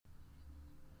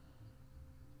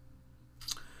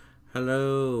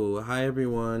Hello, hi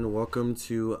everyone. Welcome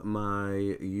to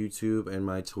my YouTube and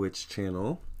my Twitch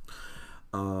channel.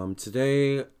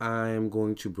 Today I'm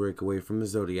going to break away from the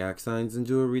zodiac signs and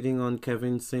do a reading on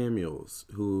Kevin Samuels,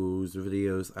 whose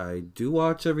videos I do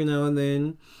watch every now and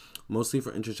then, mostly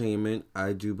for entertainment.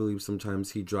 I do believe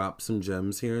sometimes he drops some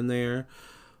gems here and there,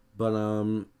 but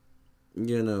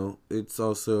it's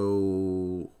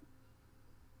also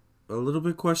a little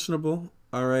bit questionable,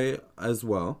 all right, as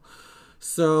well.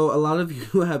 So a lot of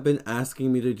you have been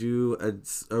asking me to do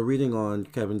a reading on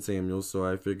Kevin Samuels, so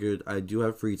I figured I do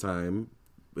have free time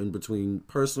in between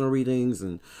personal readings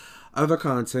and other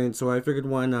content, so I figured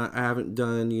why not? I haven't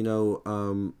done,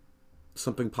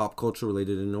 something pop culture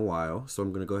related in a while, so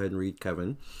I'm going to go ahead and read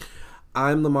Kevin.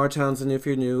 I'm Lamar Townsend. If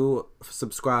you're new,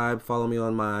 subscribe, follow me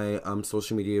on my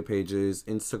social media pages,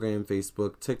 Instagram,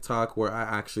 Facebook, TikTok, where I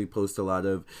actually post a lot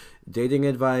of dating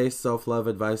advice, self-love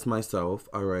advice myself,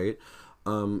 all right?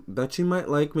 That you might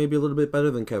like maybe a little bit better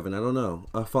than Kevin. I don't know.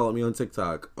 Follow me on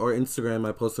TikTok or Instagram.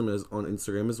 I post them on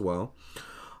Instagram as well.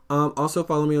 Also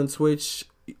follow me on Twitch,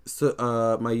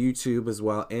 my YouTube as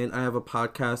well, and I have a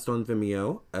podcast on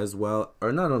Vimeo as well,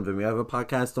 or not on Vimeo. I have a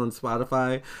podcast on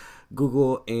Spotify,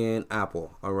 Google, and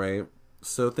Apple. All right.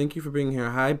 So thank you for being here.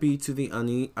 Hi, B to the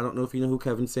Unnie. I don't know if you know who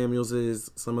Kevin Samuels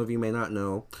is. Some of you may not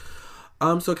know.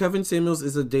 So Kevin Samuels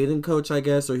is a dating coach, I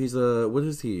guess, or he's a what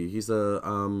is he? He's a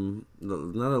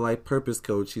not a life purpose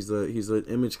coach. He's an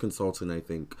image consultant, I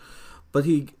think. But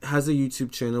he has a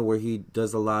YouTube channel where he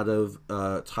does a lot of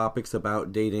topics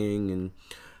about dating and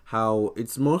how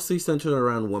it's mostly centered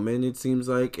around women, it seems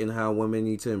like, and how women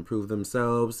need to improve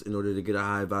themselves in order to get a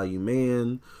high value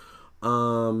man.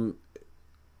 Um,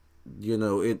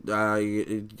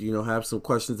 have some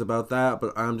questions about that,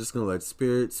 but I'm just gonna let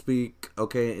spirit speak,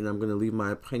 okay? And I'm gonna leave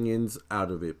my opinions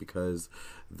out of it because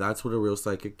that's what a real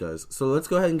psychic does. So let's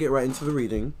go ahead and get right into the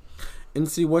reading and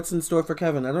see what's in store for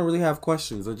Kevin. I don't really have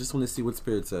questions. I just want to see what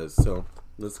spirit says. So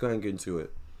let's go ahead and get into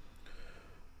it.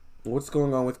 What's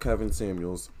going on with Kevin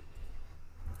Samuels?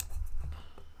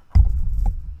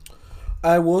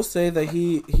 I will say that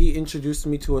he introduced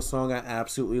me to a song I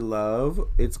absolutely love.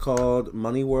 It's called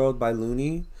Money World by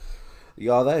Looney.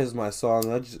 Y'all, that is my song.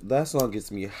 That song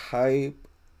gets me hype.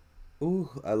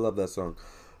 Ooh, I love that song.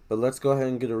 But let's go ahead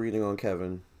and get a reading on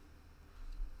Kevin.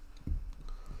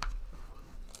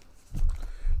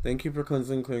 Thank you for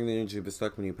cleansing and clearing the energy of the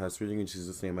stuck when you pass reading. In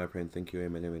Jesus' name I pray and thank you.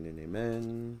 Amen, amen, and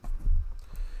amen.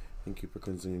 Thank you for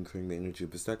cleansing and clearing the energy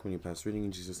of the stack when you pass reading.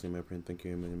 In Jesus' name I pray and thank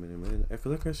you. Amen, amen, amen. I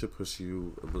feel like I should push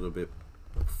you a little bit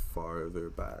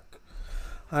farther back.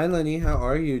 Hi, Lenny. How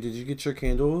are you? Did you get your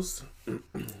candles? Did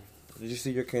you see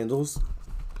your candles?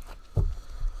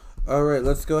 All right,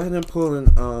 let's go ahead and pull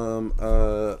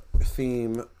an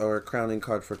theme or a crowning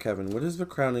card for Kevin. What is the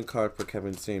crowning card for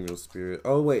Kevin Samuels, Spirit?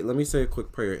 Oh wait, let me say a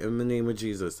quick prayer. In the name of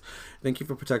Jesus, thank you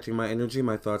for protecting my energy,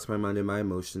 my thoughts, my mind, and my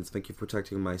emotions. Thank you for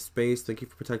protecting my space. Thank you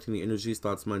for protecting the energies,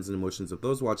 thoughts, minds, and emotions of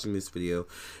those watching this video.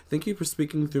 Thank you for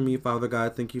speaking through me, Father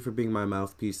God. Thank you for being my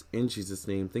mouthpiece in Jesus'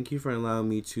 name. Thank you for allowing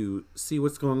me to see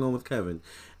what's going on with Kevin.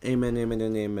 Amen, amen,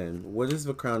 and amen. What is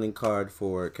the crowning card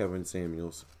for Kevin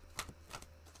Samuels?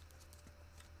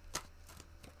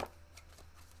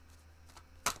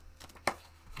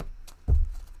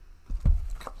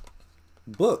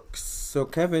 Books. So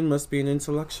Kevin must be an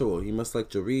intellectual. He must like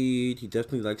to read. He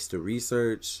definitely likes to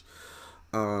research.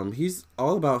 He's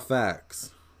all about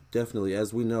facts. Definitely,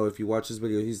 as we know, if you watch this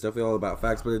video, he's definitely all about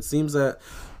facts. But it seems that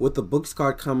with the books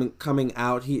card coming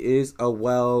out, he is a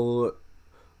well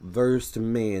versed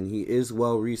man. He is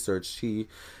well researched. He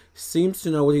seems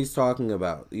to know what he's talking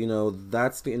about. You know,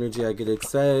 that's the energy I get. It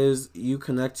says you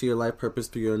connect to your life purpose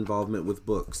through your involvement with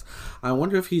books. I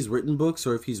wonder if he's written books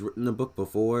or if he's written a book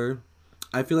before.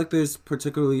 I feel like there's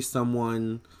particularly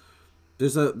someone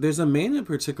there's a man in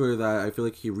particular that I feel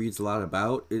like he reads a lot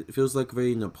about. It feels like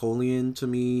very Napoleon to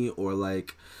me, or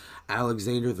like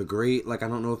Alexander the Great. Like I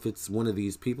don't know if it's one of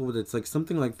these people, but it's like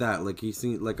something like that. Like he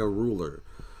seems like a ruler.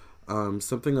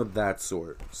 Something of that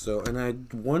sort. So, and I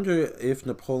wonder if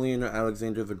Napoleon or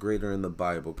Alexander the Great are in the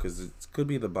Bible, because it could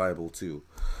be the Bible too.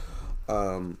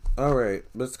 All right,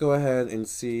 let's go ahead and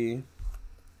see.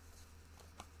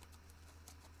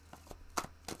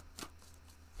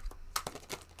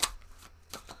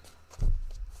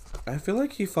 I feel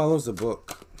like he follows a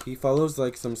book. He follows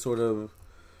like some sort of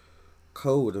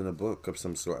code in a book of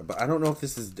some sort. But I don't know if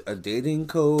this is a dating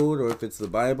code or if it's the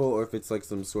Bible or if it's like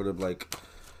some sort of like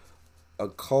a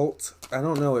cult. I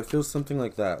don't know. It feels something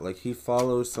like that. Like he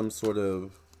follows some sort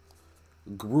of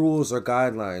rules or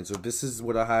guidelines, or this is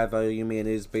what a high value man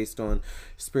is based on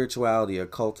spirituality,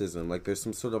 occultism. Like there's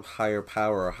some sort of higher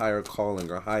power or higher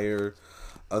calling or higher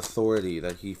authority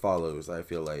that he follows, I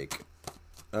feel like.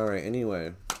 Alright,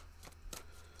 anyway.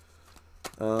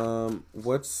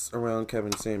 What's around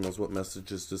Kevin Samuels? What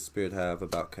messages does Spirit have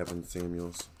about Kevin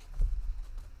Samuels?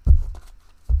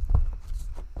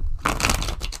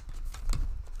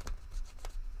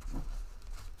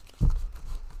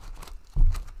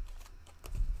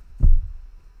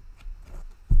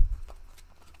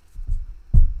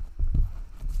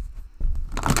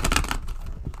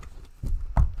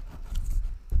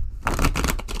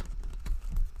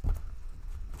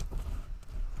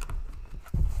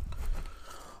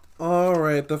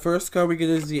 Alright, the first card we get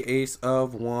is the Ace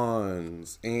of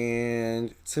Wands.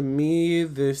 And to me,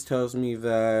 this tells me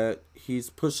that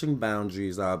he's pushing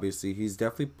boundaries, obviously. He's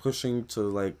definitely pushing to,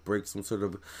 like, break some sort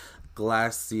of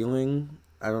glass ceiling.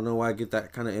 I don't know why I get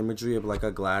that kind of imagery of, like,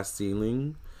 a glass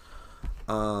ceiling.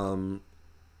 Um,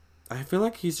 I feel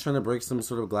like he's trying to break some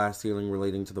sort of glass ceiling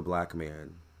relating to the black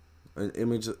man. The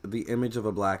image of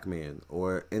a black man,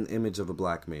 or an image of a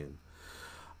black man.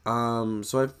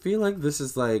 So I feel like this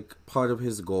is like part of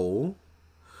his goal.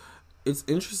 It's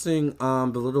interesting,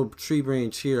 the little tree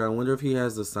branch here. I wonder if he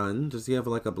has a son. Does he have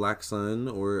like a black son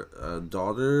or a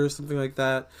daughter or something like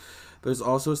that? There's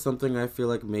also something I feel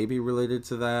like maybe related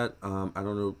to that. I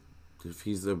don't know if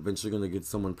he's eventually going to get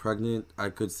someone pregnant.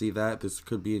 I could see that. This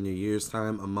could be in a year's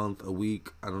time, a month, a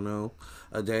week, I don't know,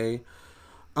 a day.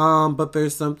 But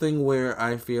there's something where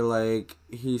I feel like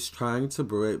he's trying to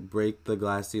break the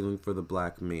glass ceiling for the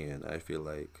black man. I feel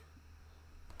like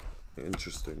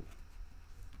interesting,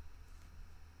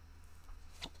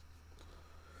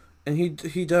 and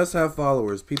he does have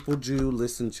followers. People do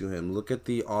listen to him. Look at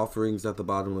the offerings at the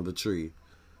bottom of the tree.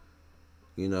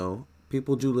 You know,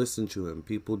 people do listen to him.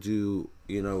 People do.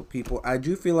 You know, people. I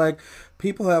do feel like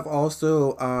people have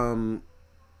also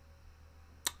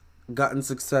gotten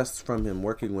success from him,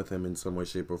 working with him in some way,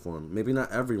 shape, or form. Maybe not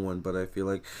everyone, but I feel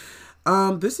like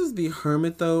this is the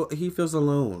Hermit, though. He feels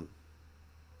alone.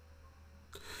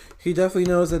 He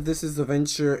definitely knows that this is a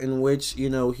venture in which, you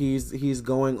know, he's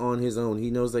going on his own.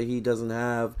 He knows that he doesn't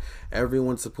have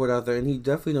everyone's support out there, and he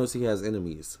definitely knows he has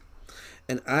enemies.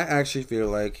 And I actually feel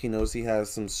like he knows he has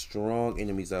some strong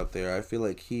enemies out there. I feel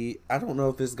like I don't know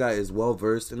if this guy is well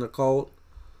versed in occult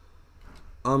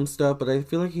stuff, but I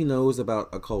feel like he knows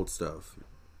about occult stuff.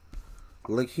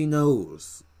 Like he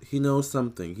knows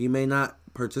something. He may not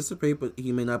participate, but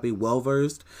he may not be well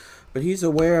versed, but he's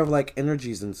aware of like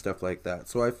energies and stuff like that.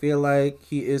 So I feel like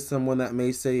he is someone that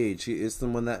may sage. He is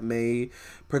someone that may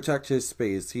protect his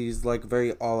space. He's like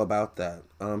very all about that.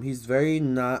 He's very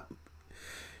not.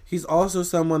 He's also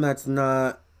someone that's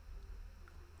not.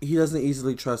 He doesn't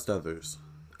easily trust others,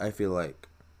 I feel like.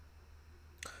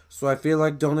 So I feel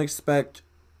like don't expect,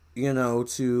 you know,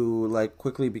 to like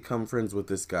quickly become friends with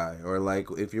this guy, or like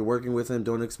if you're working with him,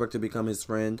 don't expect to become his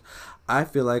friend. I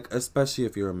feel like, especially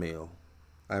if you're a male,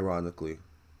 ironically.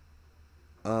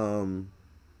 Um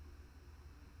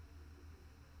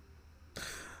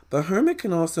the Hermit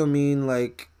can also mean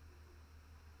like,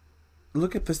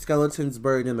 look at the skeletons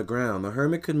buried in the ground. The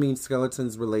Hermit could mean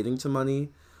skeletons relating to money,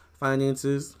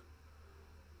 finances.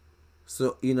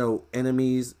 So, you know,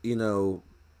 enemies, he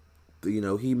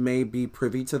may be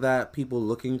privy to that, people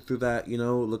looking through that,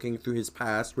 looking through his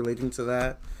past relating to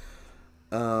that.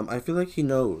 I feel like he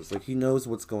knows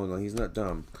what's going on. He's not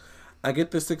dumb. I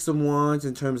get the Six of Wands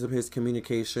in terms of his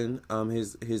communication,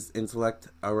 his intellect.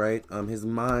 All right, his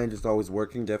mind is always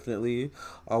working, definitely,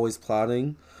 always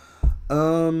plotting.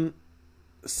 Um,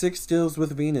 Six deals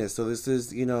with Venus, so this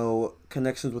is,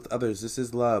 connections with others. This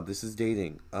is love. This is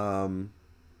dating.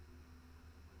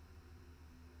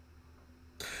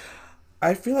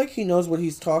 I feel like he knows what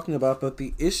he's talking about, but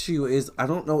the issue is I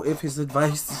don't know if his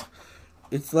advice.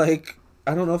 It's like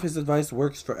I don't know if his advice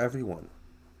works for everyone.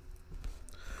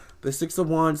 The Six of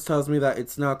Wands tells me that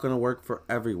it's not going to work for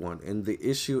everyone. And the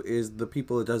issue is the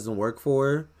people it doesn't work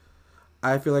for.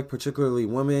 I feel like particularly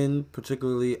women,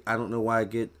 I don't know why I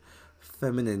get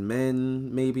feminine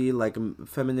men, maybe. Like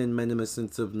feminine men in the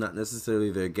sense of not necessarily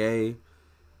they're gay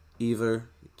either.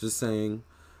 Just saying.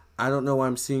 I don't know why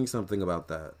I'm seeing something about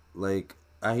that. Like,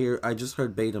 I just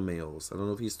heard beta males. I don't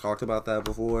know if he's talked about that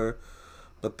before.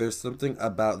 But there's something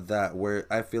about that where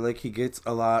I feel like he gets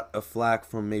a lot of flack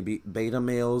from maybe beta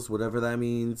males, whatever that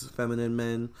means, feminine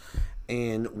men,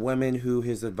 and women who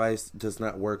his advice does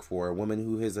not work for. Women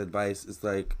who his advice is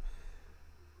like,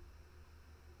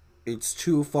 it's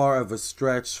too far of a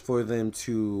stretch for them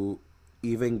to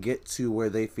even get to where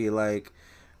they feel like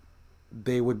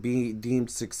they would be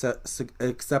deemed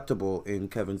acceptable in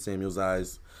Kevin Samuel's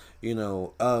eyes,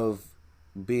 of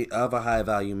of a high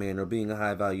value man or being a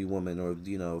high value woman, or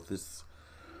this.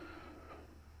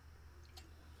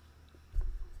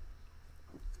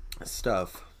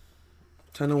 stuff.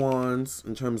 Ten of Wands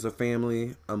in terms of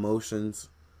family, emotions,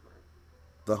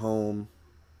 the home.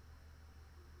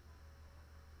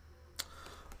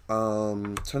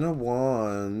 Ten of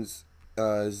Wands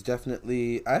is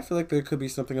definitely. I feel like there could be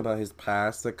something about his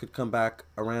past that could come back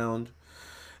around.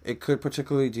 It could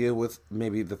particularly deal with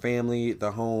maybe the family,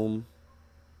 the home,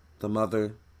 the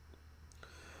mother.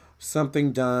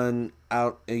 Something done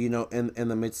out, in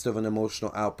the midst of an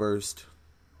emotional outburst.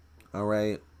 All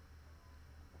right.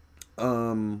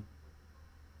 Um,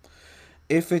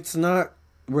 if it's not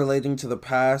relating to the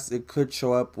past, it could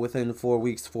show up within 4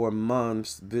 weeks, 4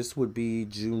 months. This would be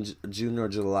June or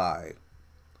July.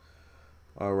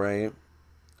 All right.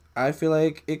 I feel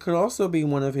like it could also be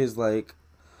one of his like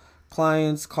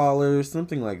clients, callers,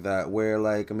 something like that, where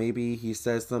like maybe he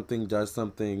says something, does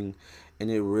something, and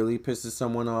it really pisses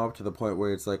someone off to the point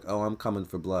where it's like, oh, I'm coming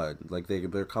for blood. Like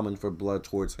they're coming for blood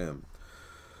towards him.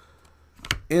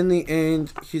 In the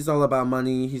end, he's all about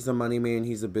money. He's a money man.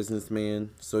 He's a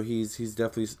businessman. So he's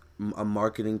definitely a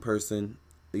marketing person.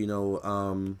 You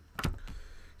know,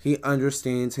 he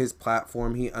understands his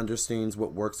platform. He understands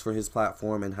what works for his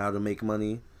platform and how to make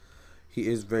money. He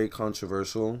is very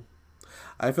controversial.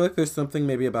 I feel like there's something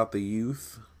maybe about the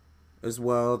youth as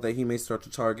well that he may start to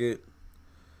target.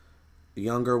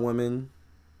 Younger women.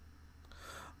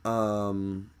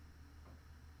 Um,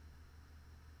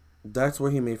 that's where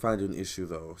he may find an issue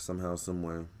though, somehow,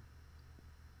 somewhere.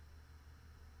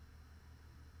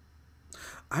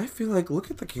 I feel like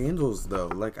look at the candles though.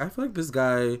 Like I feel like this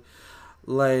guy,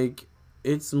 like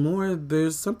it's more.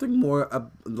 There's something more,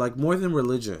 like more than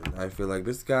religion. I feel like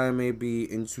this guy may be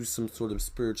into some sort of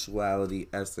spirituality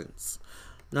essence.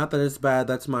 Not that it's bad.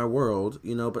 That's my world,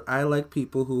 But I like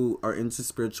people who are into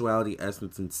spirituality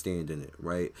essence and stand in it.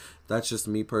 Right. That's just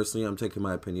me personally. I'm taking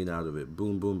my opinion out of it.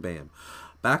 Boom, boom, bam.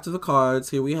 Back to the cards.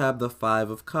 Here we have the Five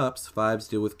of Cups. Fives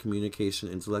deal with communication,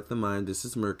 intellect, the mind. This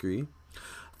is Mercury.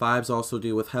 Fives also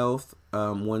deal with health,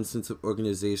 one sense of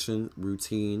organization,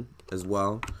 routine as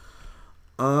well.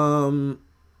 Um,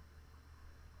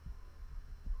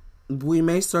 we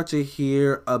may start to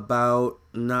hear about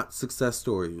not success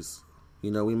stories. We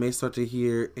may start to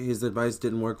hear his advice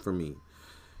didn't work for me.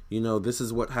 This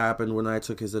is what happened when I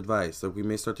took his advice. So we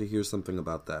may start to hear something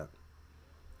about that.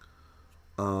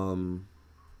 Um,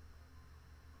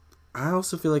 I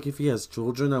also feel like if he has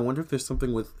children, I wonder if there's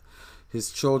something with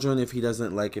his children, if he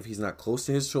doesn't like, if he's not close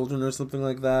to his children or something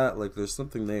like that. Like there's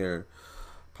something there,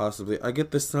 possibly. I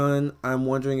get the Sun. I'm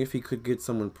wondering if he could get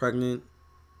someone pregnant.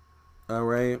 All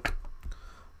right.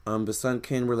 The Sun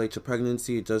can relate to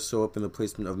pregnancy. It does show up in the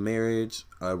placement of marriage,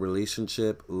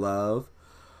 relationship, love.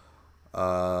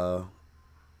 Uh,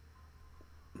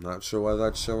 Not sure why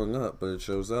that's showing up, but it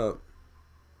shows up.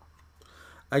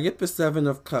 I get the Seven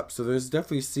of Cups, so there's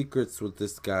definitely secrets with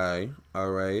this guy.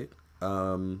 All right.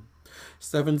 Um,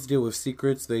 Sevens deal with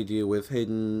secrets. They deal with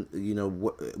hidden,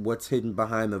 what's hidden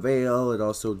behind the veil. It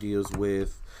also deals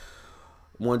with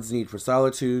one's need for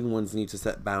solitude, one's need to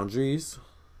set boundaries.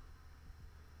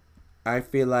 I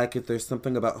feel like if there's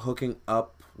something about hooking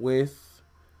up with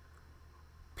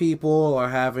people or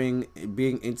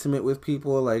being intimate with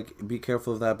people, like be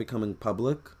careful of that becoming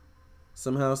public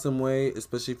somehow, some way,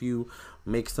 especially if you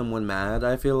make someone mad,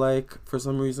 I feel like, for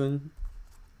some reason.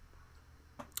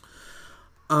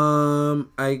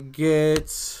 I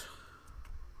get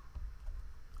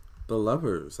the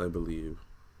Lovers, I believe.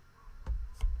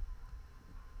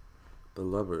 The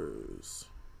Lovers.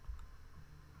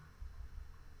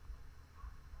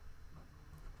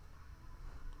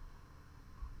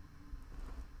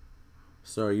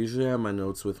 Sorry, usually I have my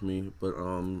notes with me, but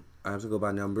I have to go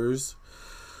by numbers.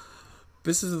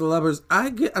 This is the Lovers. I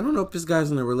don't know if this guy's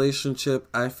in a relationship.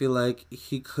 I feel like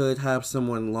he could have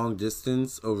someone long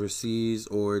distance overseas,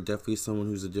 or definitely someone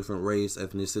who's a different race,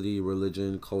 ethnicity,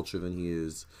 religion, culture than he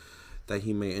is, that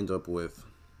he may end up with,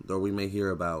 or we may hear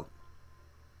about.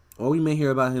 Or we may hear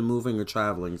about him moving or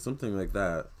traveling, something like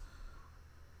that.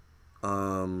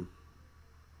 Um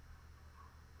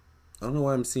I don't know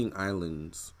why I'm seeing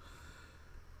islands.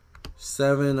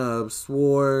 Seven of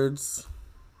Swords.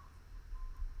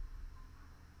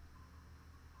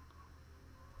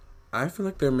 I feel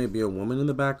like there may be a woman in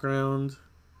the background.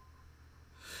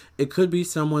 It could be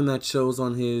someone that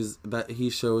he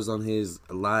shows on his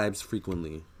lives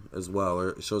frequently as well,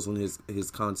 or shows on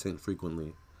his content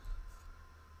frequently.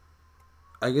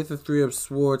 I get the Three of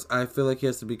Swords. I feel like he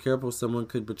has to be careful. Someone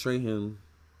could betray him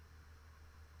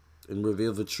and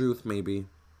reveal the truth, maybe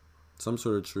some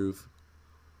sort of truth.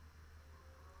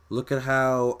 Look at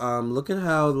how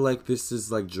like this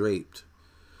is like draped.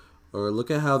 Or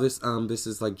look at how this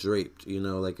is like draped, you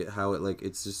know, like how it like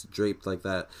it's just draped like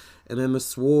that. And then the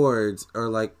swords are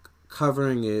like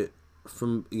covering it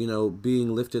from, you know,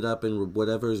 being lifted up and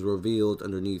whatever is revealed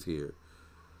underneath here.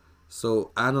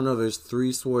 So I don't know, there's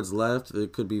 3 swords left.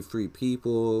 It could be 3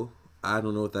 people. I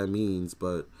don't know what that means,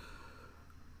 but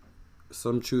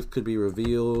some truth could be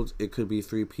revealed. It could be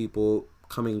 3 people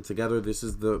coming together. This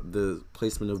is the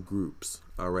placement of groups.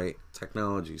 All right,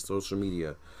 technology, social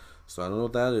media. So I don't know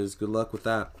what that is. Good luck with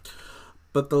that.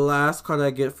 But the last card I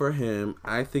get for him,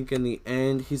 I think in the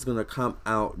end he's gonna come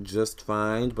out just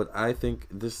fine. But I think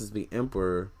this is the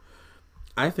Emperor.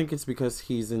 I think it's because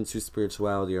he's into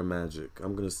spirituality or magic.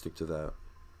 I'm gonna stick to that.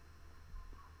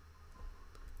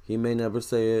 He may never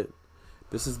say it.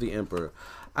 This is the Emperor.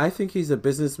 I think he's a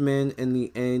businessman. In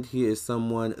the end, he is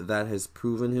someone that has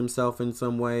proven himself in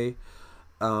some way.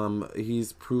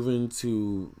 He's proven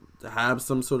to have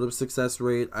some sort of success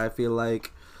rate, I feel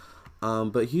like.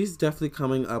 But he's definitely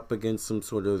coming up against some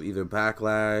sort of either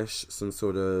backlash, some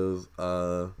sort of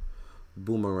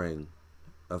boomerang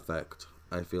effect,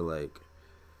 I feel like.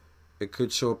 It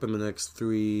could show up in the next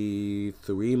 3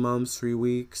 months, 3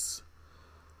 weeks.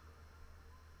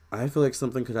 I feel like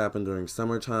something could happen during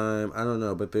summertime. I don't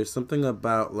know, but there's something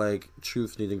about like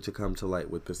truth needing to come to light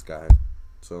with this guy.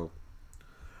 So,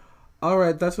 all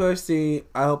right, that's what I see.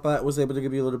 I hope I was able to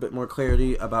give you a little bit more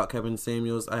clarity about Kevin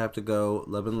Samuels. I have to go.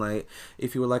 Love and light.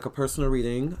 If you would like a personal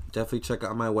reading, definitely check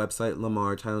out my website,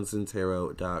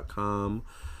 LamarTownsendTarot.com.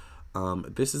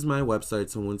 This is my website,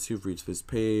 so once you've reached this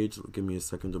page, give me a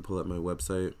second to pull up my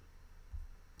website.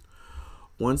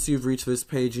 Once you've reached this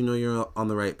page, you know you're on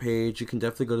the right page. You can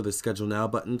definitely go to the Schedule Now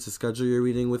button to schedule your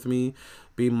reading with me.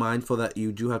 Be mindful that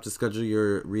you do have to schedule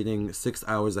your reading 6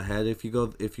 hours ahead if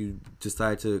you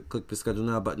decide to click the Schedule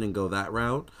Now button and go that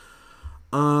route.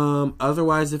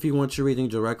 Otherwise, if you want your reading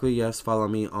directly, yes, follow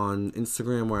me on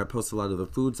Instagram where I post a lot of the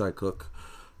foods I cook.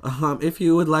 If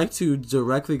you would like to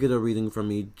directly get a reading from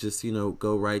me, just, you know,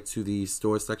 go right to the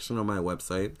store section on my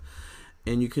website.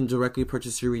 And you can directly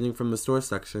purchase your reading from the store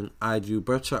section. I do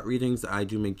birth chart readings. I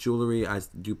do make jewelry. I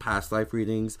do past life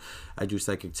readings. I do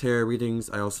psychic tarot readings.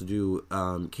 I also do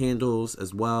candles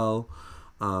as well.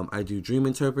 I do dream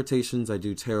interpretations. I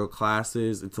do tarot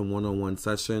classes. It's a one-on-one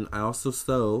session. I also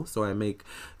sew, so I make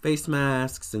face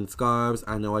masks and scarves.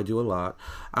 I know I do a lot.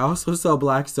 I also sell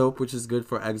black soap, which is good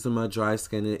for eczema, dry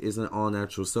skin. It is an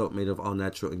all-natural soap made of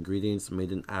all-natural ingredients,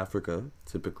 made in Africa,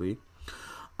 typically.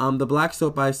 The black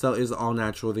soap I sell is all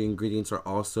natural. The ingredients are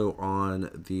also on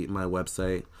my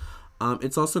website.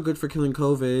 It's also good for killing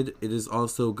COVID. It is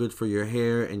also good for your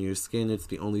hair and your skin. It's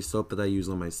the only soap that I use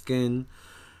on my skin.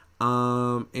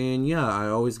 And yeah, I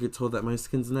always get told that my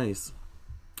skin's nice.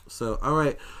 So, all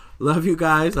right. Love you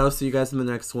guys. I'll see you guys in the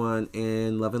next one.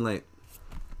 And love and light.